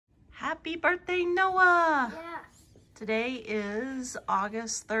Happy birthday, Noah! Yes. Today is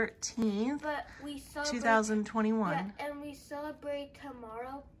August 13th, But we celebrate 2021. Yeah, and we celebrate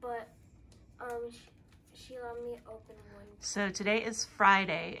tomorrow, but she let me open one. So today is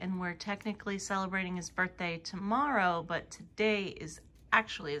Friday, and we're technically celebrating his birthday tomorrow, but today is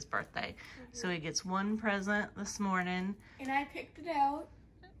actually his birthday. So he gets one present this morning. And I picked it out.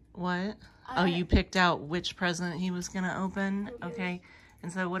 What? Oh, you picked out which present he was going to open? Okay.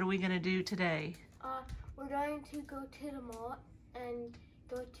 And so what are we going to do today? We're going to go to the mall and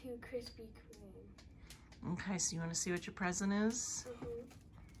go to Krispy Kreme. Okay, so you want to see what your present is?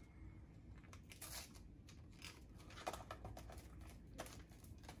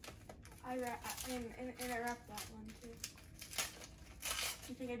 I wrapped that one too.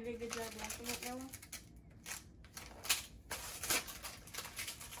 You think I did a good job wrapping it, Noah?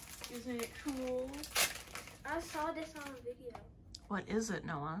 Isn't it cool? I saw this on a video. What is it,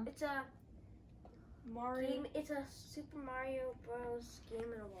 Noah? It's a Mario. It's a Super Mario Bros.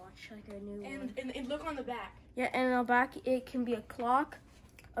 Game & Watch, like a new one. And look on the back. Yeah, and on the back it can be a clock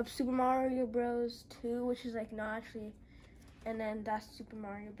of Super Mario Bros. 2, which is like not actually, and then that's Super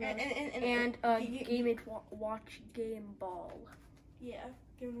Mario Bros. And a Game & Watch game ball. Yeah,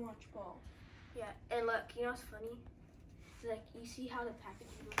 Game & Watch ball. Yeah, and look, you know what's funny? It's like you see how the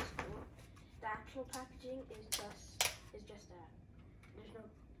packaging looks cool. The actual packaging is just that. There's no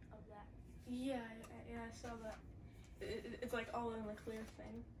of that. Yeah, I saw that. It's like all in a clear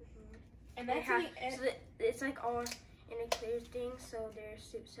thing. And that's it's like all in a clear thing. So there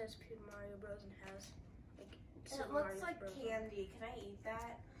says Super Mario Bros. And has like. It looks like candy. Can I eat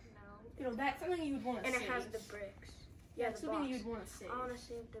that? No. You know that's something you would want to save. And it has the bricks. Yeah, that's something you'd want to save. I want to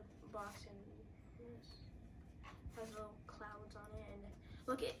save the box and this has little clouds on it, and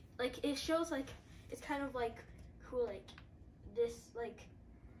look, it shows like it's kind of like cool, like this, like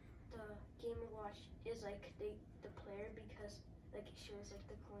the Game & Watch is like the player, because like it shows like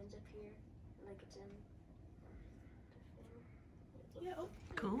the coins up here, like it's in the thing. Yeah.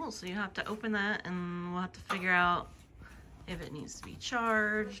 Cool, so you have to open that and we'll have to figure out if it needs to be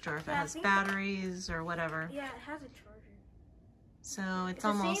charged or if it has batteries or whatever. Yeah, it has a charger. So it's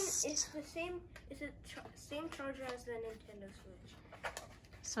almost... It's the same charger as the Nintendo Switch.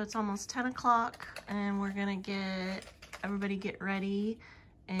 So it's almost 10 o'clock and we're gonna everybody get ready,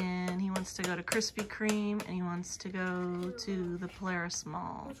 and he wants to go to Krispy Kreme and he wants to go to the Polaris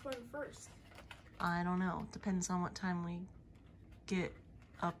Mall. Which one first? I don't know. Depends on what time we get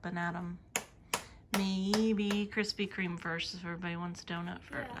up and at 'em. Maybe Krispy Kreme first if everybody wants a donut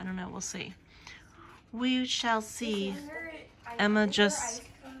first. Yeah. I don't know. We'll see. We shall see. Emma just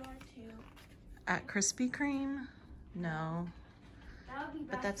at Krispy Kreme? No.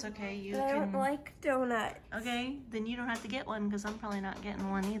 But that's okay. You I don't like donuts. Okay, then you don't have to get one because I'm probably not getting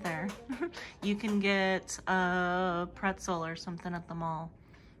one either. You can get a pretzel or something at the mall.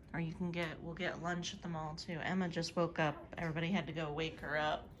 Or you can we'll get lunch at the mall too. Emma just woke up. Everybody had to go wake her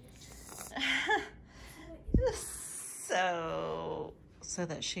up. so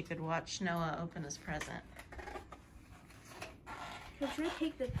that she could watch Noah open his present. Should I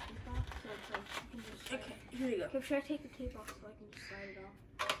take the tape off so like she can just slide it? Here you go. Should I take the tape off so I can just slide it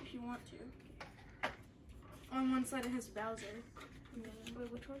off? If you want to. On one side it has Bowser.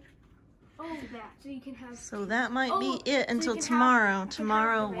 Wait, which one? Oh, that. So you can have... So that might be it until tomorrow.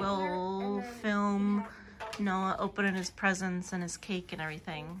 Tomorrow we'll film Noah opening his presents and his cake and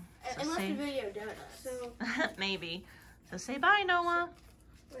everything. So unless the video does. So maybe. So say bye, Noah.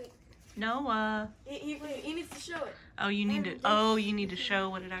 Wait. Noah. He needs to show it. Oh, you need to show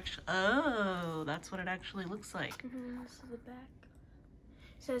what it actually... Oh, that's what it actually looks like. This is the back.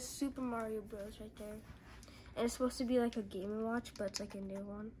 It says Super Mario Bros. Right there. And it's supposed to be like a Game & Watch, but it's like a new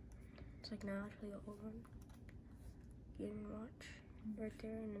one. It's like not actually an old one. Game & Watch right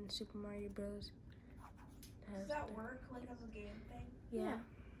there, and then Super Mario Bros. Does that work like as a game thing? Yeah.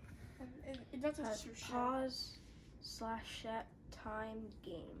 It does pause/set time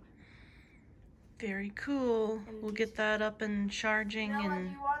game. Very cool. We'll get that up and charging. Noah, and...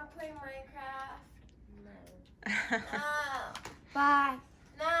 do you want to play Minecraft? No. No. Bye.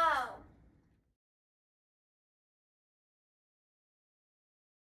 No.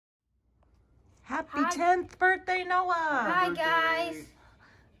 Happy 10th birthday, Noah! Hi, guys.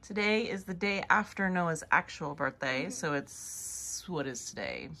 Today is the day after Noah's actual birthday, so it's, what is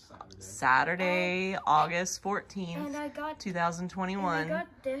today? Saturday, August 14th, 2021. And I got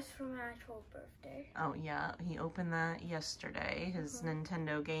this for my actual birthday. Oh, yeah, he opened that yesterday, his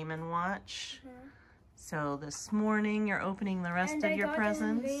Nintendo Game & Watch. So this morning you're opening the rest of your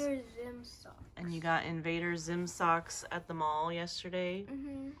presents. Invader Zim socks. And you got Invader Zim socks at the mall yesterday.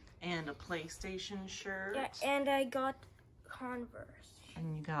 Mm-hmm. And a PlayStation shirt. Yeah, and I got Converse.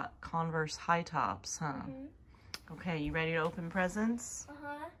 And you got Converse high tops, huh? Mm-hmm. Okay, you ready to open presents?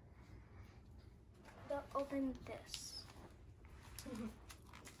 Uh-huh. They'll open this.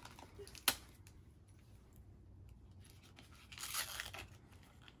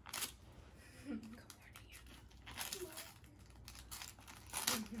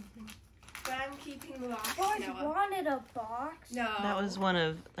 But I'm keeping the box. Boys wanted a box. No.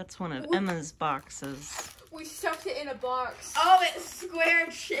 That's one of Emma's boxes. We stuffed it in a box. Oh, it's square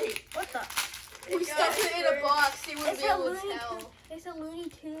shaped. What the? We stuffed it in a box so you wouldn't be able to tell. It's a Looney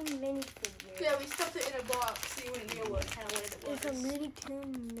Tune minifigure. Yeah, we stuffed it in a box so you wouldn't be able to tell what it was. It's a Looney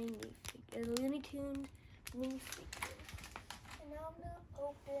Tune minifigure. A Looney Tune minifigure. And now I'm gonna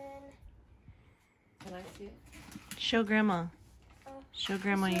open. Can I see it? Show Grandma. Show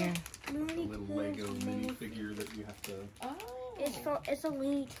Grandma your... Looney little Tunes Lego minifigure that you have to Oh. It's a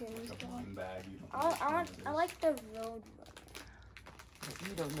Looney Tunes. have a blind bag. You don't know which one it is. I like the Road But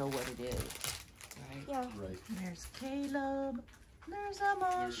you don't know what it is, right? Yeah. Right. There's Caleb. There's Emma.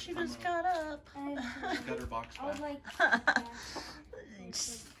 There's She just Emma. got up. She's got her box I would back. like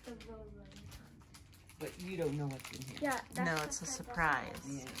the Road Runner. But you don't know what's in here. Yeah. That's No, the it's a type of surprise.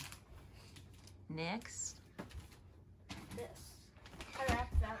 Yeah. Next. This. I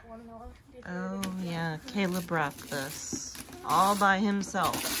wrapped that one though. Oh, yeah. Caleb wrapped this all by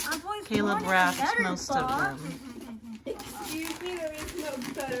himself. I've always Caleb wanted a wrapped better most box. of them. Excuse me, there is no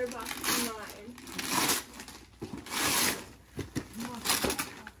better box than mine.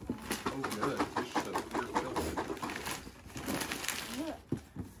 Oh, good. Fish soap. You're filthy.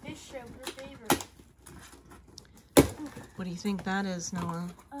 Fish soap, her favorite. What do you think that is, Noah?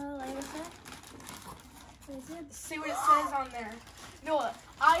 Like I said. Is it? See what it says on there. No,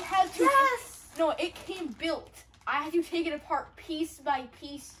 I had to. Yes! No, it came built. I had to take it apart piece by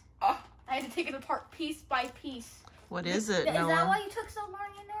piece. I had to take it apart piece by piece. What is it, Is that Noah? why you took so long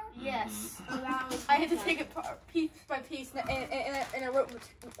in there? Yes. Oh, that was I had to take it apart piece by piece, and I wrote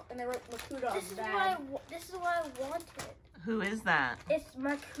Makuta on This the is bag. this is what I wanted. Who is that? It's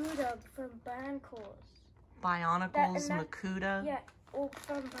Makuta from Barnacles. Bionicles That- Makuta? Yeah, from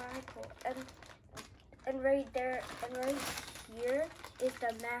Barnacles. And right there, and right here is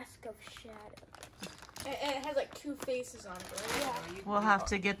the Mask of Shadow. And it has like two faces on it, right? Yeah. We'll have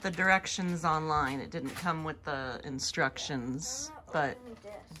to get the directions online. It didn't come with the instructions, I'm not but opening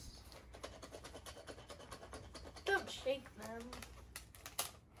this. Don't shake them.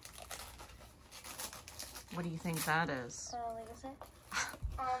 what do you think that is? Like I said.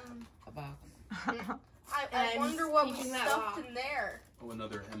 A box. I And wonder what was taking that stuffed off. in there. Oh,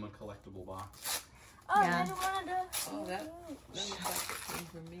 another Emma collectible box. Oh, Yeah. another one of the. Oh, that looks like it came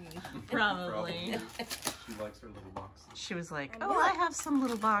from me. Probably. She likes her little boxes. She was like, oh, I have some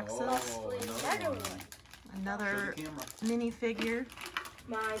little boxes. Oh, Another another one. one. Another Show the camera. minifigure.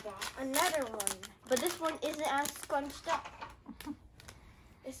 my box. Another one. But this one isn't as scrunched up.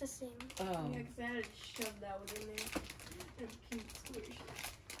 It's the same. Oh, Yeah, because I had to shove that one in there. And keep squishing.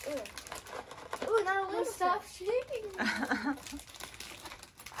 Ooh. Ooh, not a Oh, little stop stuff. shaking.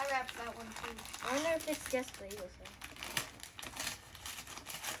 I wrapped that one too. I wonder if it's just Lego stuff.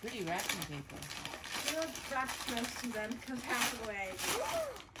 pretty wrapping paper. You know, that's most of them because half away.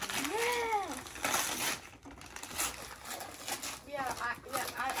 Yes! Yeah,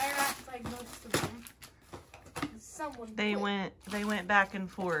 I wrapped like most of them. Someone They quit. went back and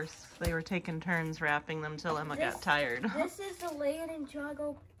forth. They were taking turns wrapping them till Emma got tired. This is the Lego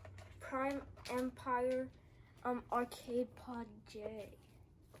Ninjago Prime Empire Arcade Pod J.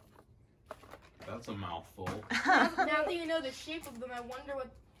 That's a mouthful. Now that you know the shape of them, I wonder what.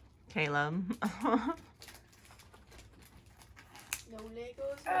 Caleb. No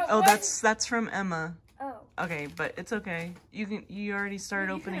Legos. Oh, that's from Emma. Oh. Okay, but it's okay. You already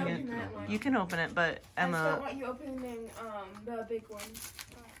started You can opening open it. that one. You can open it, but I still Emma. want you opening the big one.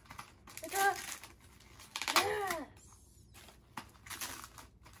 It's a... Yes!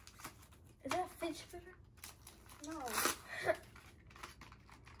 Is that a fidget spinner? No.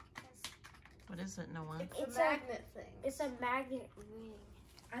 What is it, Noah? It's a magnet thing. It's a magnet ring.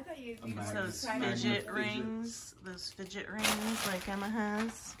 I thought you'd A use magnet. Those Magnet fidget fidget. rings. Those fidget rings like Emma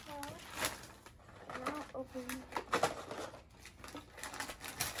has. Now open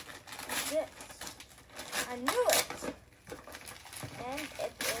this. I knew it. And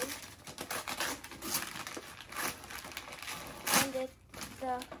it is. And it's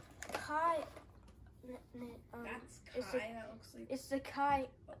the Kai. That's It's the Kai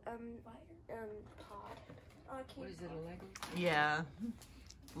pod. What is it, a Lego? Yeah.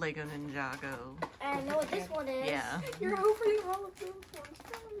 Lego Ninjago. And I know what this one is. Yeah. You're opening all of those ones.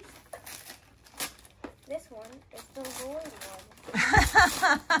 This one is the Lloyd one.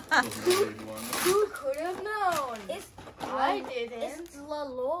 The big one. Who could have known? I didn't. It's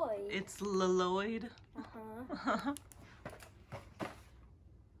Lloyd. It's Lloyd. Uh-huh.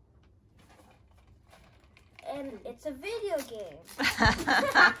 And it's a video game.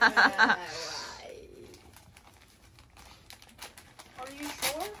 Are you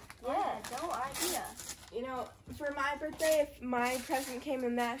sure? Yeah. No idea. You know, for my birthday, if my present came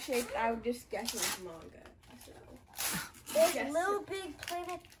in that shape, I would just guess it was manga. So. It's Yes. Little Big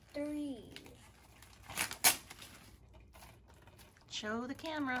Planet 3. Show the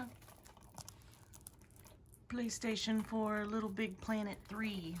camera. PlayStation 4 Little Big Planet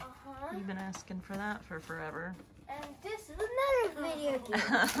 3. Uh-huh. You've been asking for that for forever. And this is another video game.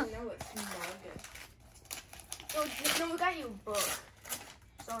 I know it's manga. No, we got you a book.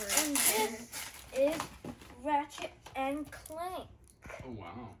 Sorry. And this is Ratchet and Clank. Oh,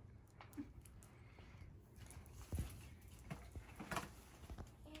 wow.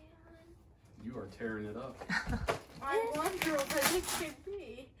 You are tearing it up. I wonder what it could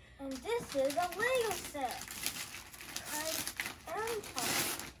be. And this is a Lego set. And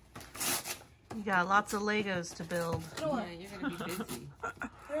You got lots of Legos to build. You know what? Yeah, you're gonna be busy.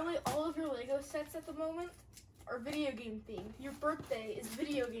 Really, all of your Lego sets at the moment are video game themed. Your birthday is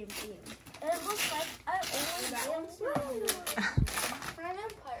video game themed. it looks like I only did For an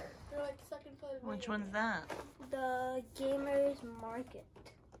Empire, they're like second foot. Which one's that? the Gamers Market.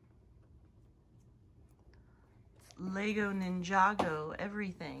 Lego Ninjago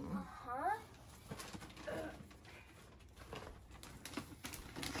everything. Uh-huh.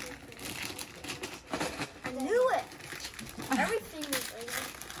 I knew it. Everything is Lego.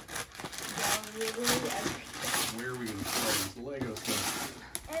 Where are we going to throw these Lego stuff?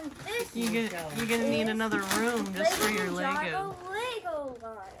 And this You're gonna need another room just for your Lego. Lego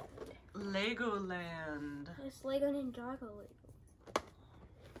Land. Legoland. It's Lego Ninjago Lego.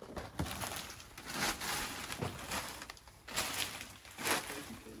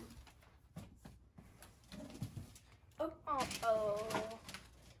 Oh.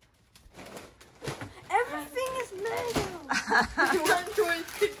 Everything is Lego. One choice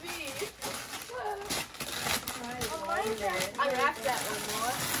could be. I wrapped that one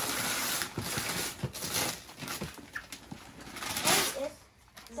more.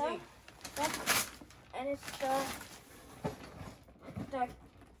 And it's the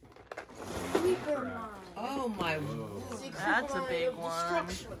Creeper Mine. Oh my Whoa. word. That's a big one.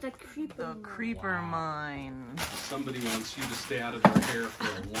 The Creeper The Mine. Creeper Mine. Somebody wants you to stay out of their hair for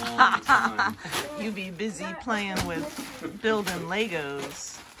a long time. You be busy playing with building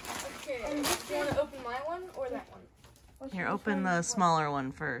Legos. Okay. Do you want to open my one or that one? Here, open the smaller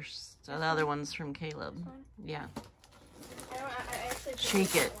one first. So the other one's from Caleb. Yeah. I actually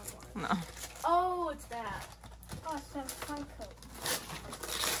Shake it. One. No. Oh, it's that. Oh, it's a Funko.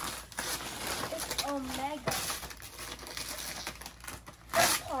 It's Omega.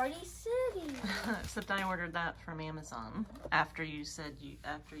 It's Party City. Except I ordered that from Amazon after you said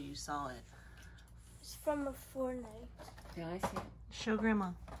after you saw it. It's from a Fortnite. Can I see it? Show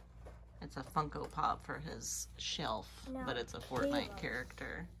Grandma. It's a Funko Pop for his shelf, No, but it's a Fortnite Caleb's.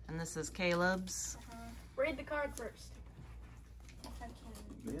 character. And this is Caleb's. Read the card first. If I can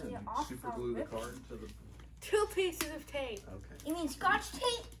Man, get you off super from glue the ripping. card to the... 2 pieces of tape. Okay. You mean Scotch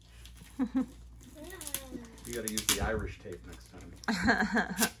tape? You gotta use the Irish tape next time.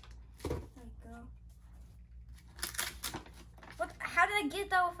 There you go. What? How did I get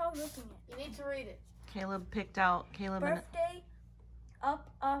that without ripping it? You need to read it. Caleb picked out Caleb and Birthday, up,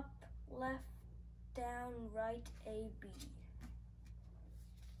 left, down, right, A, B.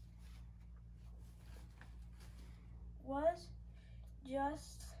 Was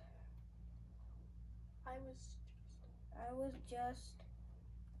just, I was just,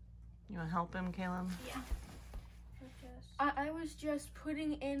 you want to help him, Caleb? I was just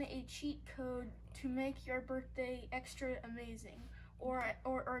putting in a cheat code to make your birthday extra amazing, or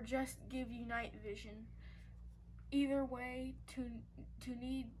just give you night vision. Either way,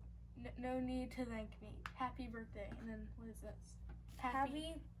 no need to thank me. Happy birthday. And then what is this?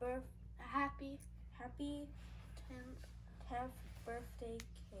 happy 10th birthday,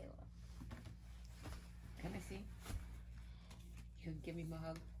 Caleb. Can I see? You can give me my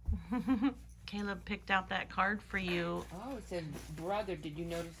hug. Caleb picked out that card for you. Oh, it said brother. Did you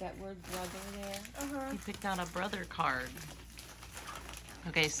notice that word brother there? He picked out a brother card.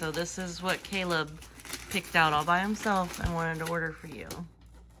 Okay, so this is what Caleb picked out all by himself and wanted to order for you.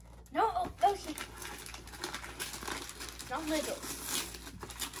 No, oh shit. Not Legos.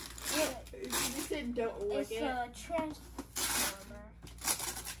 Yeah. You said don't lick It's it. a transformer.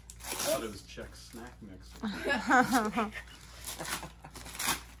 I thought it was Chex snack mix.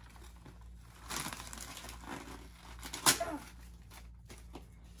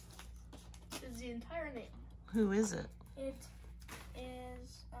 Is the entire name. Who is it? It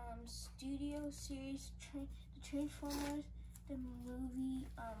is Studio Series The Transformers, the movie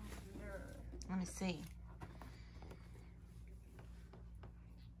Let me see.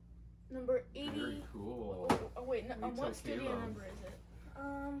 Number 80. Very cool. Oh wait, no, Retail what studio Kilo. number is it?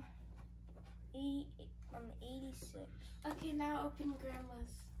 86. Okay, now open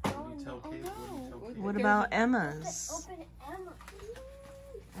Grandma's. Retail Kilo. What about Emma's? Open Emma.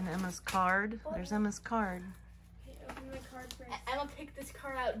 And Emma's card? There's Emma's card. Okay, open the card first. Emma picked this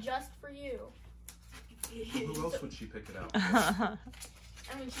card out just for you. Who else would she pick it out? I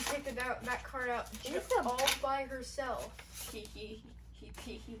mean, she picked that card out just all by herself.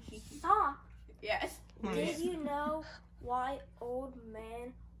 Stop. Yes. Did you know why old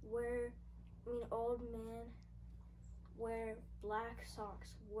men wear black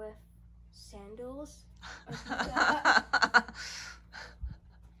socks with sandals?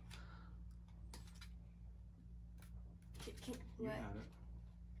 You had it.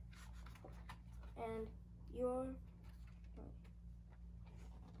 And your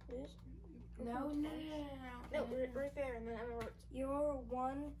this No. No, right there, and then Emma wrote. you're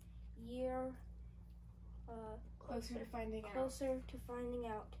 1 year Closer to finding out. closer to finding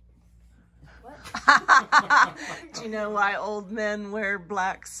out. What? Do you know why old men wear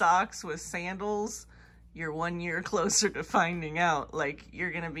black socks with sandals? You're 1 year closer to finding out. Like,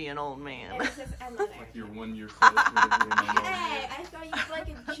 you're gonna be an old man. And it says Emma there. Like you're 1 year closer to being an old man. Hey, I thought you like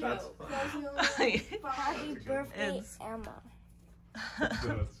a That's joke. funny. Happy birthday, It's- Emma. That's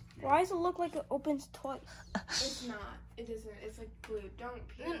cute. Why does it look like it opens twice? It's not. It isn't. It's like blue. Don't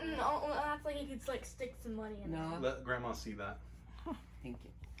pee. No, that's like you could like stick some money in. No, Let Grandma see that. thank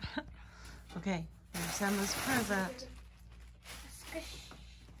you. Okay, there's Emma's present.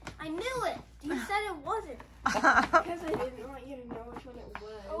 I knew it. You said it wasn't. Because I didn't want you to know which one it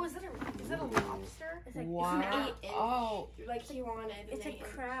was. Oh, is it a lobster? It's like Wow. It's an 8-inch. Oh, Like he wanted. it's a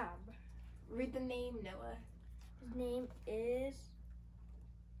crab. Read the name, Noah. His name is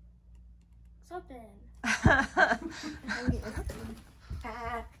something.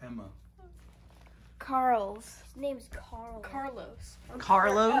 Emma. Carl's. His name's Carl. Carlos.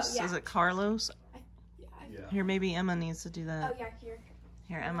 Carlos? Oh, yeah. Is it Carlos? Yeah. Yeah. Here, maybe Emma needs to do Oh that. yeah, here.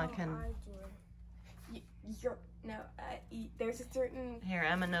 Here, Emma Oh, can. I do. You're no. There's a certain. Here,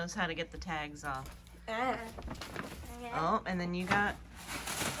 Emma knows how to get the tags off. Ah. Oh, and then you got.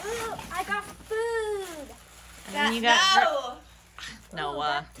 Ooh, I got food. And then you got. No. Ooh,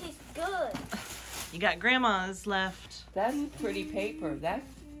 Noah. that tastes good. You got Grandma's left. that's pretty paper. That's,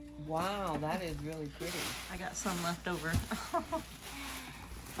 wow, that is really pretty. I got some left over. No.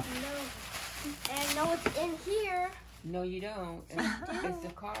 And no, it's in here. No, you don't. It's a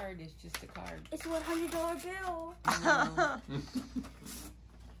card. It's just a card. It's a $100 bill. No. You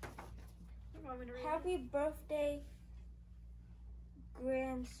want me to read it? Happy birthday,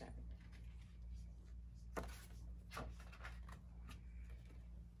 grandson.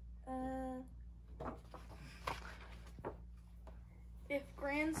 If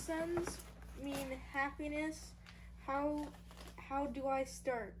grandsons mean happiness, how do I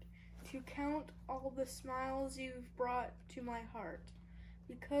start to count all the smiles you've brought to my heart?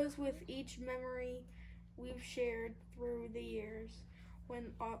 Because with each memory we've shared through the years, when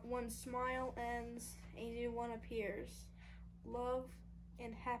one smile ends, a new one appears. Love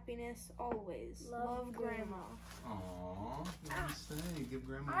and happiness always. Love, Grandma. Aww. What do you say? Give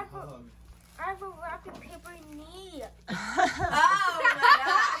Grandma a hug. I have a wrapping paper knee. Oh my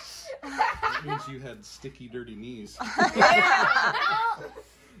gosh. That means you had sticky, dirty knees. No,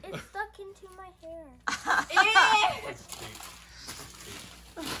 it's stuck into my hair. That's tape. That's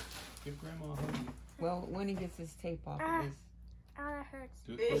tape. Give Grandma a hug. Well, when he gets his tape off, Ah. it is. Oh, that hurts.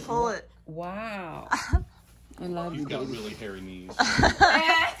 Do it. Pull it. Wow. I love You've you, got baby. really hairy knees. No,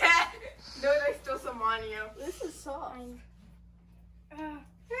 there's still some on you. This is soft.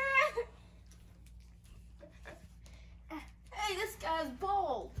 Hey, this guy's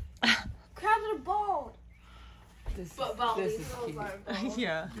bald. Crabs are bald. This is, But Bobby, this is cute.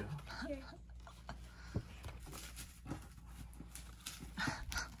 Yeah. Yeah.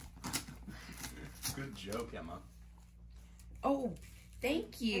 Good joke, Emma. Oh,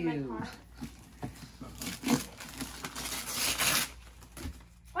 thank you.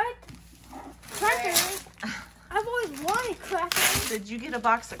 What? Crackers? Did you get a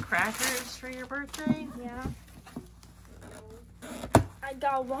box of crackers for your birthday? Yeah. I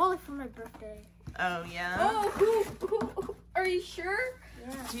got a wallet for my birthday. Oh, yeah? Oh, are you sure? Yeah.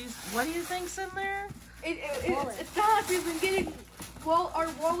 What do you think's in there? It's not like we've been getting, well, our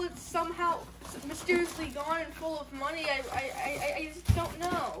wallets somehow mysteriously gone and full of money. I just don't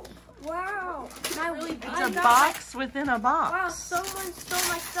know. Wow. It's a box within a box. Wow, someone stole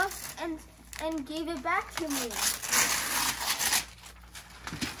my stuff and gave it back to me.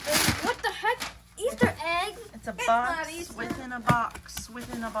 What the heck? Easter egg? It's a box within a box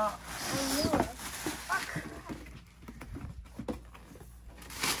within a box. I knew it. Fuck.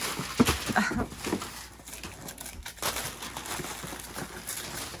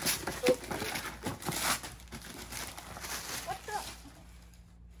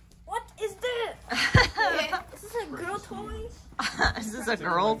 What is this? Is this a girl toy? Is this a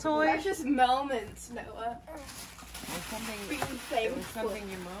girl toy? That's just moments, Noah. It was something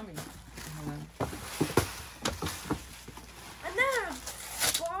your mommy. Another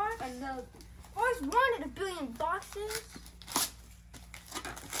box? I always wanted 1 billion boxes.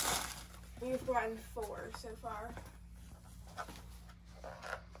 We've gotten 4 so far.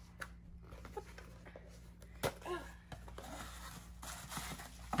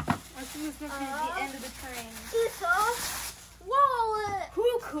 I think this must be the end of the train. It's a wallet.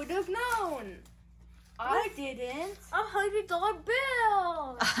 Who could have known? I didn't. $100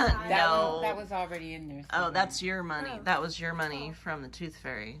 bill. No. That was already in there. Oh, that's your money. That was your money from the Tooth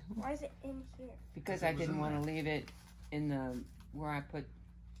Fairy. Why is it in here? Because I didn't want to leave it in the where I put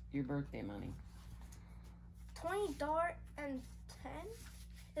your birthday money. $20 and 10?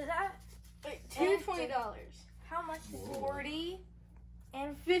 Is that Two $20. how much is it? $40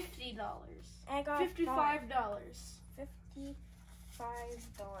 And $50. I got $55. $55.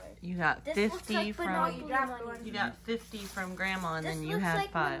 You got This 50 looks like from Monopoly money. you got 50 from Grandma, and This then you looks have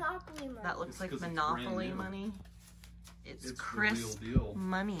like 5. Monopoly money. That looks It's like 'cause it's Monopoly brand new. money. It's It's the crisp real deal.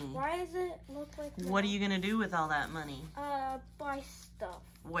 money. Why does it look like What are you gonna do with all that money? buy stuff.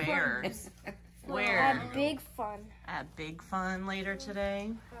 Where? At Where? Big Fun. At Big Fun later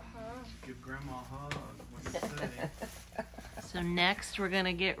today. Give Grandma a hug. What do you say? So next we're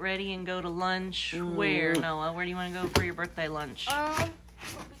gonna get ready and go to lunch. Where, Noah? Where do you want to go for your birthday lunch? Be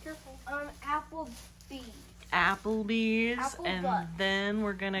careful. Applebees. Applebee's, Apple and Butt. then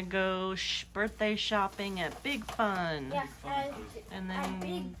we're gonna go birthday shopping at Big Fun. Yes, And at then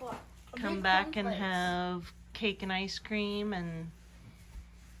Big Butt. A come Big back Fun and place. have cake and ice cream, and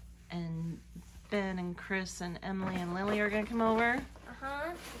Ben and Chris and Emily and Lily are gonna come over.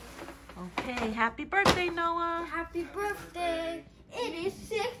 Uh-huh. Okay, happy birthday, Noah. Happy birthday. It is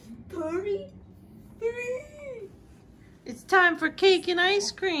 6:33. It's time for cake and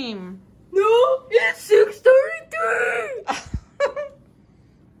ice cream. No, it's 6:33. Okay,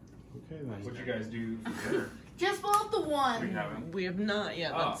 then. What'd you guys do for dinner? Just both the We one. haven't. We have not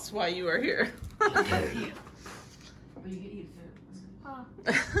yet. Oh. That's why you are here. I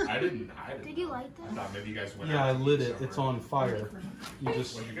didn't. Did you like I that? thought maybe you guys went Yeah, I out lit it. somewhere. It's on fire. You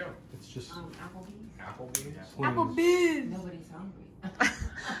just, Where'd you go? it's just Applebee's? Applebees. Nobody's hungry.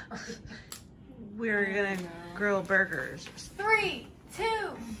 We're gonna grill burgers. 3, 2,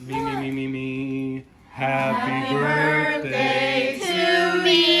 me. Happy birthday to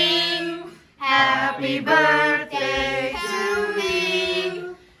me. Happy birthday to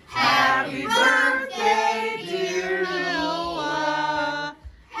me. Happy birthday, dear Noah.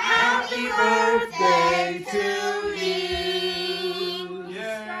 Happy birthday to me.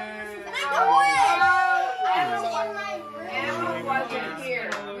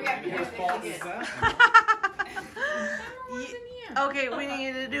 Okay, we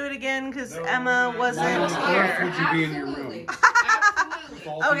need to do it again because Emma wasn't Why on earth here. would you be in your room with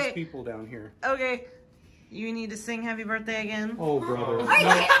all Okay. these people down here? Okay, you need to sing happy birthday again. Oh, brother. No,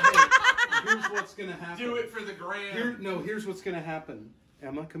 here's what's gonna happen. Do it for the grand. Here's what's gonna happen.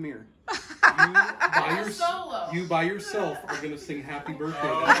 Emma, come here. Solo. You by yourself are gonna sing happy birthday.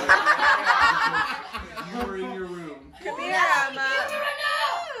 You are in your room. Come here, Emma.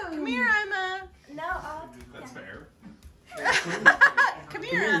 Come here, Emma. No, That's fair. Come Come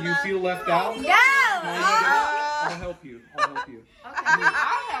here, here. You Emma. feel left out? no. I'll help you. I'll help you.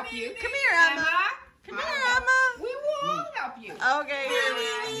 Come here, Emma. Come here, Emma. We will help you. Okay.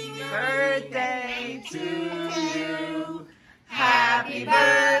 Birthday to you. Happy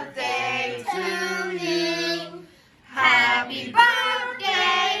birthday to you. Happy birthday.